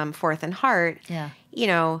 from Fourth and Heart,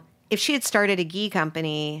 if she had started a ghee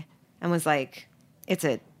company and was it's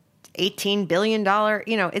a $18 billion,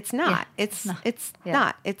 it's not. It's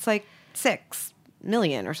not. It's $6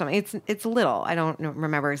 million or something. It's little. I don't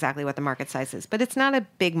remember exactly what the market size is, but it's not a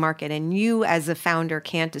big market. And you as a founder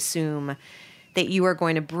can't assume that you are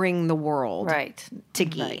going to bring the world to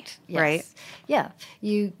ghee, right? Yeah.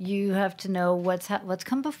 You have to know what's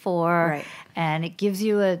come before, and it gives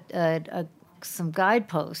you a some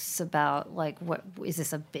guideposts about what is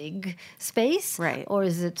this a big space, or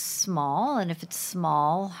is it small? And if it's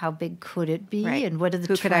small, how big could it be? And what are the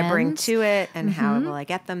trends? Who could I bring to it, and how will I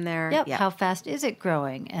get them there? How fast is it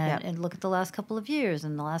growing? And look at the last couple of years,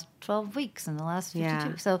 and the last 12 weeks, and the last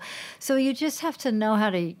 52. So you just have to know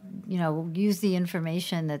how to use the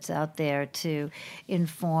information that's out there to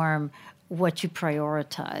inform what you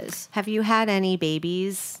prioritize. Have you had any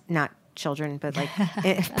babies, not children, but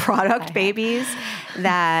product babies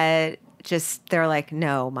that just, they're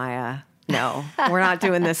no, Maya, no, we're not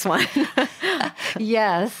doing this one?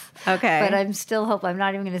 Yes. Okay. But I'm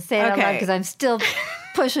not even going to say it out loud because I'm still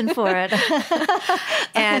pushing for it.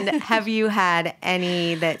 And have you had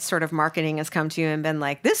any that sort of marketing has come to you and been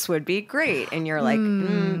this would be great, and you're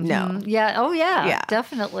no? Yeah. Oh, yeah.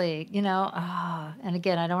 Definitely. And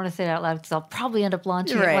again, I don't want to say it out loud because I'll probably end up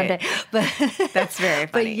launching it one day. But that's very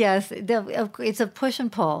funny. But yes, it's a push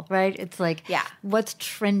and pull, right? It's what's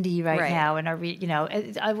trendy right now, and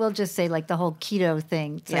I will just say the whole keto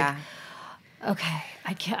thing. It's okay,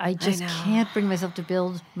 I just can't bring myself to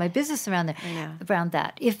build my business around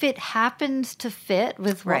that. If it happens to fit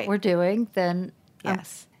with what we're doing, then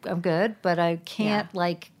I'm good. But I can't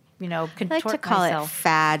contort I like to call myself. it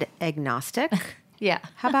fad agnostic. Yeah.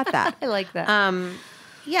 How about that? I like that.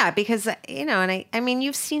 Yeah, because, and I mean,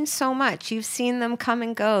 you've seen so much. You've seen them come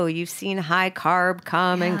and go. You've seen high carb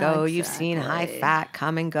come and go. You've seen high fat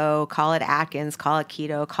come and go. Call it Atkins, call it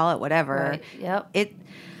keto, call it whatever. Right. Yep.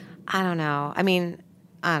 I don't know. I mean,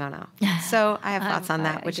 I don't know. So I have thoughts on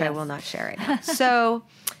that, which I will not share right now. So,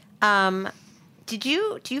 do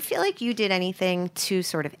you feel like you did anything to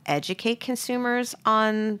sort of educate consumers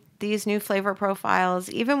on these new flavor profiles,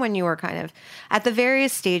 even when you were kind of at the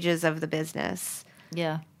various stages of the business?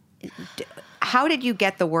 Yeah. How did you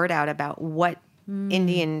get the word out about what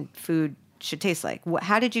Indian food should taste like?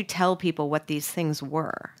 How did you tell people what these things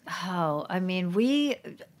were? Oh, I mean,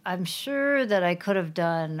 I'm sure that I could have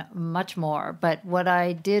done much more, but what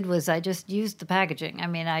I did was I just used the packaging. I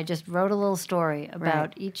mean, I just wrote a little story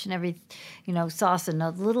about each and every, sauce, and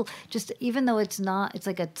a little, just even though it's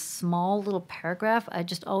like a small little paragraph, I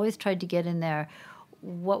just always tried to get in there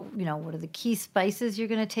what are the key spices you're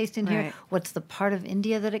going to taste in here? What's the part of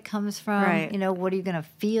India that it comes from? Right. What are you going to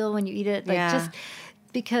feel when you eat it? Just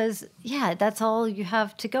because, that's all you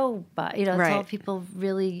have to go by. That's all people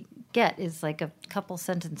really get is like a couple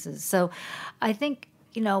sentences. So I think,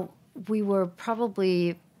 we were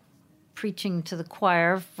probably preaching to the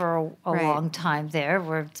choir for a long time there,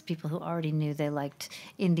 where it's people who already knew they liked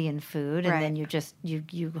Indian food, and then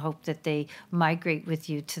you hope that they migrate with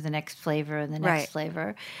you to the next flavor and the next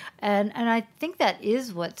flavor. And I think that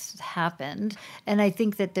is what's happened. And I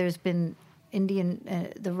think that there's been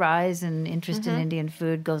the rise and interest in Indian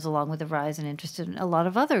food goes along with the rise and interest in a lot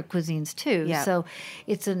of other cuisines too. Yeah. So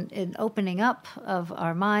it's an opening up of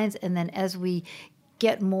our minds, and then as we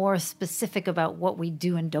get more specific about what we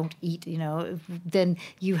do and don't eat, then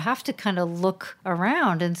you have to kind of look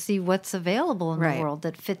around and see what's available in the world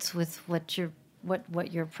that fits with what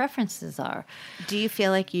your preferences are. Do you feel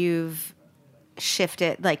like you've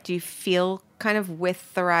shifted? Like, do you feel kind of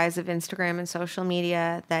with the rise of Instagram and social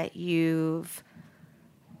media that you've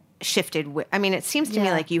shifted? I mean, it seems to me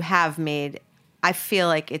like you have made. I feel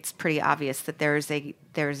like it's pretty obvious that there's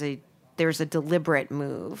a deliberate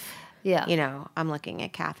move. Yeah. I'm looking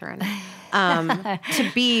at Catherine,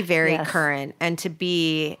 to be very current and to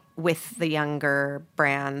be with the younger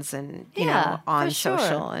brands and, on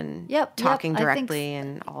social and talking directly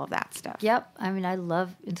and all of that stuff. Yep. I mean, I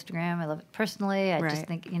love Instagram. I love it personally. I just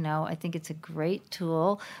think, I think it's a great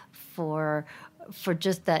tool for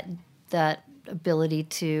just that ability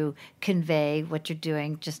to convey what you're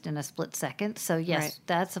doing just in a split second. So yes,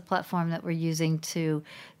 that's a platform that we're using to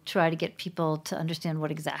try to get people to understand what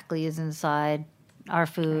exactly is inside our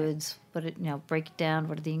foods, what it, break it down,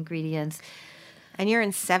 what are the ingredients. And you're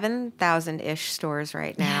in 7,000-ish stores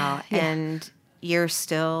right now, and you're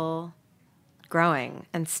still growing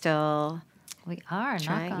and still we are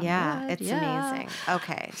trying. Wood. It's amazing.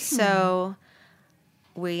 Okay, so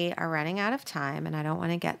we are running out of time, and I don't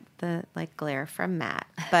want to get the glare from Matt,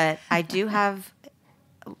 but I do have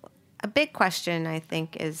a big question. I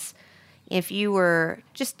think is if you were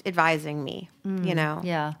just advising me,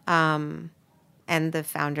 and the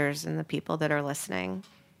founders and the people that are listening,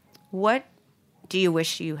 what do you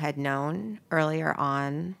wish you had known earlier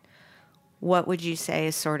on? What would you say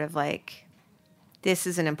is sort of like, this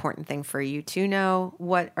is an important thing for you to know?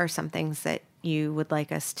 What are some things that you would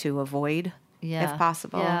like us to avoid, if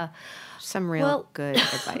possible? Yeah. Some real good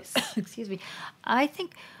advice. Excuse me. I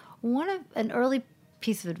think an early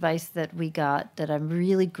piece of advice that we got that I'm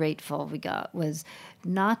really grateful we got was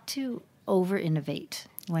not to over-innovate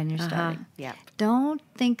when you're starting. Yeah. Don't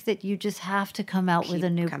think that you just have to come out with a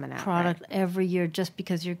new product every year just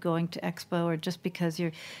because you're going to Expo or just because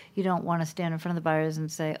you don't want to stand in front of the buyers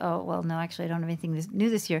and say, oh, well, no, actually, I don't have anything new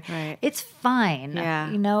this year. Right. It's fine. Yeah.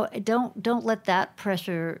 Don't let that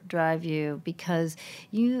pressure drive you, because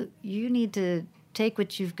you need to take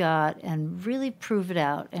what you've got and really prove it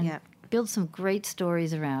out and build some great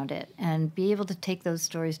stories around it and be able to take those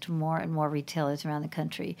stories to more and more retailers around the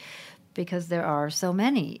country, because there are so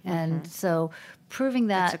many. And so proving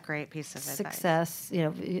that that's a great piece of success,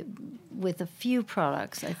 with a few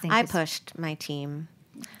products, I think I pushed my team.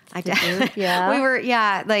 I did. Yeah.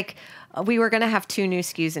 We were going to have 2 new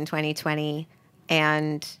SKUs in 2020,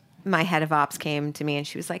 and my head of ops came to me and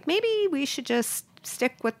she was like, maybe we should just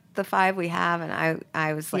stick with the 5 we have. And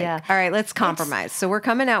I was like, all right, let's compromise. So we're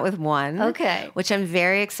coming out with 1, which I'm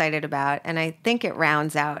very excited about. And I think it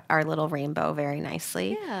rounds out our little rainbow very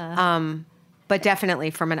nicely. Yeah. But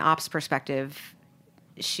definitely from an ops perspective,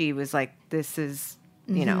 she was like, this is,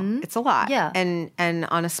 it's a lot. Yeah. And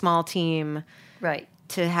on a small team, right,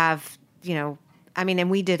 to have, I mean, and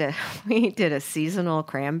we did a seasonal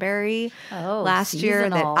cranberry last year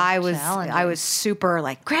that seasonal, I was challenging. super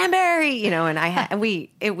like cranberry, you know, and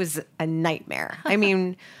it was a nightmare. I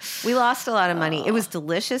mean, we lost a lot of money. It was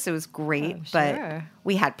delicious. It was great, but sure.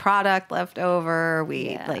 we had product left over.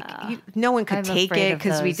 No one could I'm take afraid it of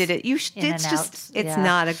because we those did it. in and It's outs. it's Yeah.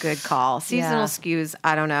 not a good call. Seasonal Yeah. SKUs,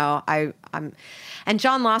 I don't know. And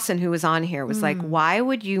John Lawson, who was on here, was like, why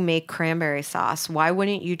would you make cranberry sauce? Why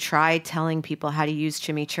wouldn't you try telling people how to use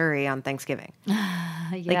chimichurri on Thanksgiving?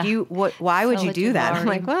 Yeah. Why would So you what do you've that? I'm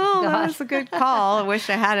like, already well, that got. was a good call. I wish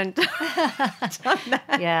I hadn't done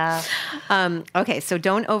that. Yeah. Okay, so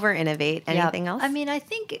don't over innovate. Anything else? I mean, I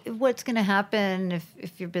think what's going to happen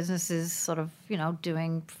if your business is sort of,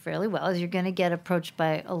 doing fairly well is you're going to get approached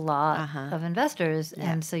by a lot of investors.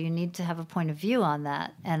 And so you need to have a point of view on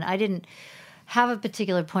that. And I didn't have a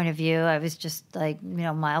particular point of view. I was just like,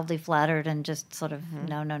 mildly flattered and just sort of,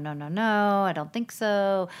 no, I don't think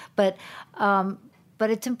so. But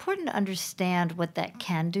it's important to understand what that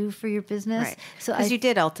can do for your business. Right. So Because you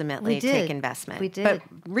did ultimately we did. take investment. We did. But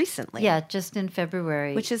recently. Yeah, just in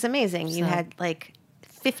February. Which is amazing. You So- had like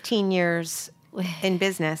 15 years in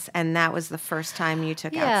business, and that was the first time you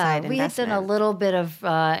took outside we had investment. done a little bit of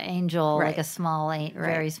angel, Right. like a small,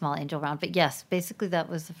 very small angel round. But yes, basically that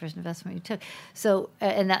was the first investment we took. So,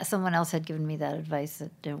 and that someone else had given me that advice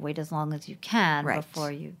that wait as long as you can Right. before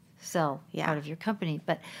you sell Yeah. part of your company.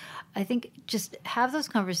 But I think just have those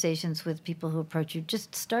conversations with people who approach you.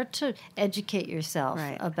 Just start to educate yourself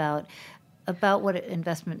Right. about what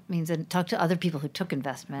investment means, and talk to other people who took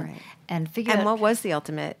investment, Right. and figure And out what was the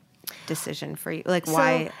ultimate decision for you? Like, So,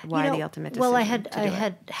 why the ultimate decision? Well, I to do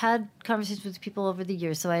it? had conversations with people over the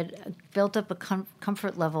years, so I had built up a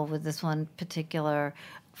comfort level with this one particular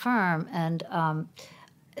firm, and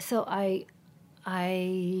so I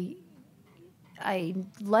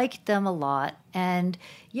liked them a lot. And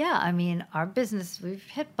yeah, I mean, our business, we've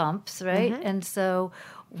hit bumps, right? Mm-hmm. And so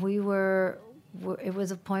it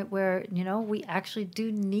was a point where, we actually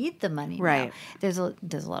do need the money now. Right. There's a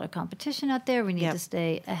lot of competition out there. We need Yep. to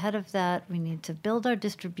stay ahead of that. We need to build our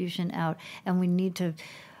distribution out, and we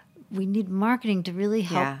need marketing to really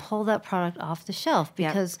help Yeah. pull that product off the shelf,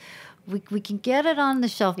 Yep. because we can get it on the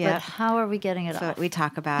shelf, Yep. but how are we getting it That's what off? we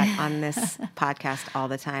talk about on this podcast all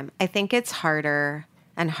the time. I think it's harder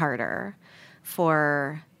and harder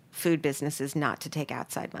for food businesses not to take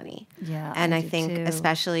outside money. Yeah, and I I do think too.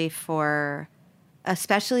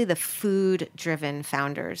 especially the food-driven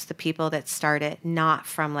founders, the people that start it not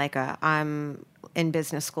from like I'm in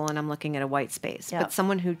business school and I'm looking at a white space, Yep. but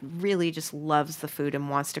someone who really just loves the food and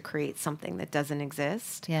wants to create something that doesn't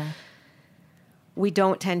exist. Yeah. We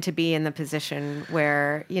don't tend to be in the position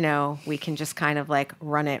where, we can just kind of like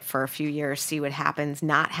run it for a few years, see what happens,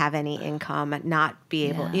 not have any income, not be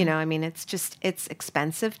able, Yeah. it's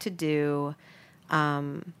expensive to do.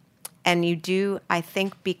 And you do, I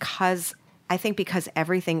think because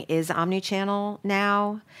everything is omnichannel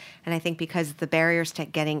now, and I think because the barriers to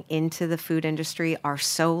getting into the food industry are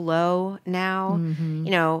so low now,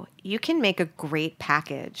 you can make a great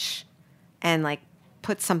package and like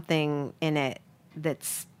put something in it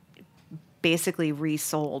that's basically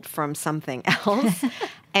resold from something else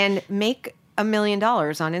and make $1 million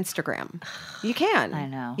on Instagram. You can. I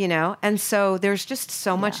know. And so there's just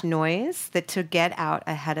so much noise that to get out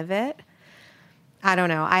ahead of it, I don't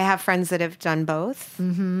know. I have friends that have done both.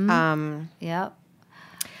 Yep.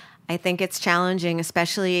 I think it's challenging,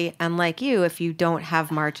 especially unlike you, if you don't have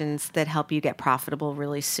margins that help you get profitable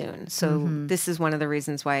really soon. So this is one of the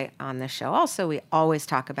reasons why on this show also we always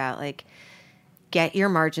talk about like get your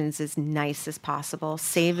margins as nice as possible,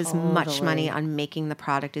 save as much money on making the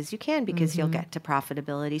product as you can, because you'll get to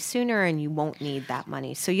profitability sooner and you won't need that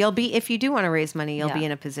money. So you'll be, if you do want to raise money, you'll be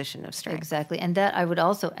in a position of strength. Exactly. And that I would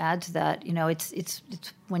also add to that, it's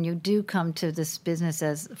when you do come to this business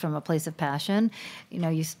as from a place of passion,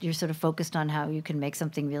 you're sort of focused on how you can make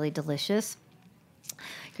something really delicious.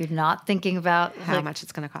 You're not thinking about How much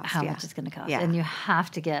it's going to cost. How much it's going to cost. Yeah. And you have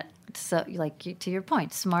to get, to your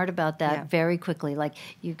point, smart about that very quickly. Like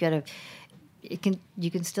you've got to, you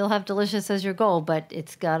can still have delicious as your goal, but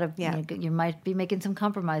it's got to, you might be making some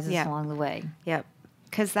compromises along the way. Yep.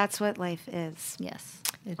 Because that's what life is. Yes.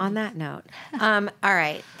 On that note. All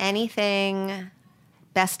right. Anything,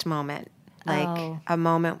 best moment, like a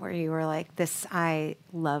moment where you were like, I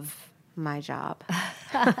love my job.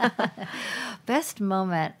 Best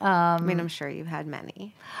moment. I mean, I'm sure you've had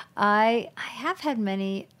many. I have had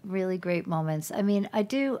many really great moments. I mean, I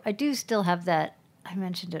do still have that. I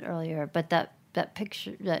mentioned it earlier, but that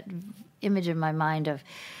picture, that image in my mind of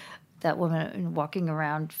that woman walking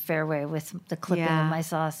around Fairway with the clipping Yeah. of my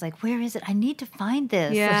sauce. Like, where is it? I need to find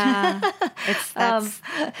this. Yeah. That's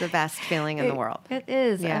the best feeling in the world. It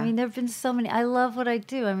is. Yeah. I mean, there have been so many. I love what I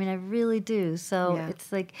do. I mean, I really do. So Yeah.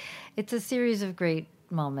 it's like, it's a series of great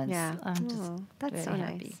moments. Yeah. I'm just That's very so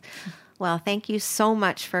happy. nice. Well, thank you so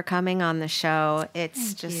much for coming on the show. It's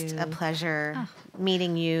Thank just you. a pleasure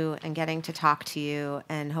meeting you and getting to talk to you.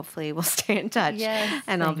 And hopefully we'll stay in touch. Yes,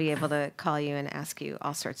 and I'll be able to call you and ask you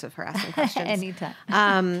all sorts of harassing questions.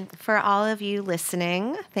 Anytime. For all of you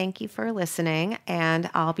listening, thank you for listening. And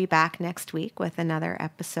I'll be back next week with another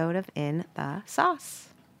episode of In the Sauce.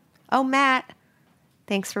 Oh, Matt,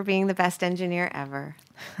 thanks for being the best engineer ever.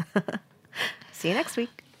 See you next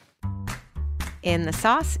week. In the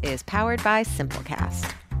Sauce is powered by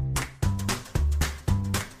Simplecast.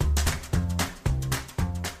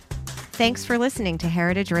 Thanks for listening to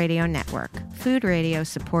Heritage Radio Network, food radio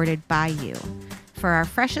supported by you. For our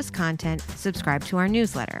freshest content, subscribe to our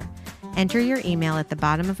newsletter. Enter your email at the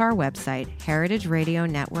bottom of our website,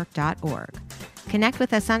 heritageradionetwork.org. Connect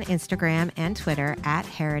with us on Instagram and Twitter at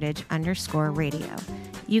heritage_radio.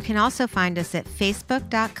 You can also find us at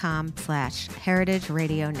facebook.com/Heritage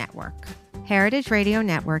Radio Network. Heritage Radio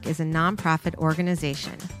Network is a nonprofit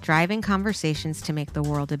organization driving conversations to make the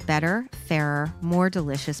world a better, fairer, more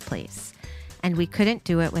delicious place. And we couldn't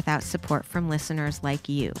do it without support from listeners like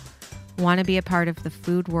you. Want to be a part of the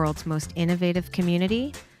food world's most innovative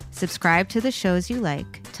community? Subscribe to the shows you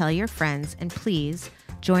like, tell your friends, and please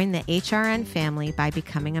join the HRN family by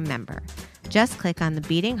becoming a member. Just click on the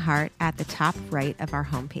beating heart at the top right of our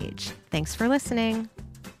homepage. Thanks for listening.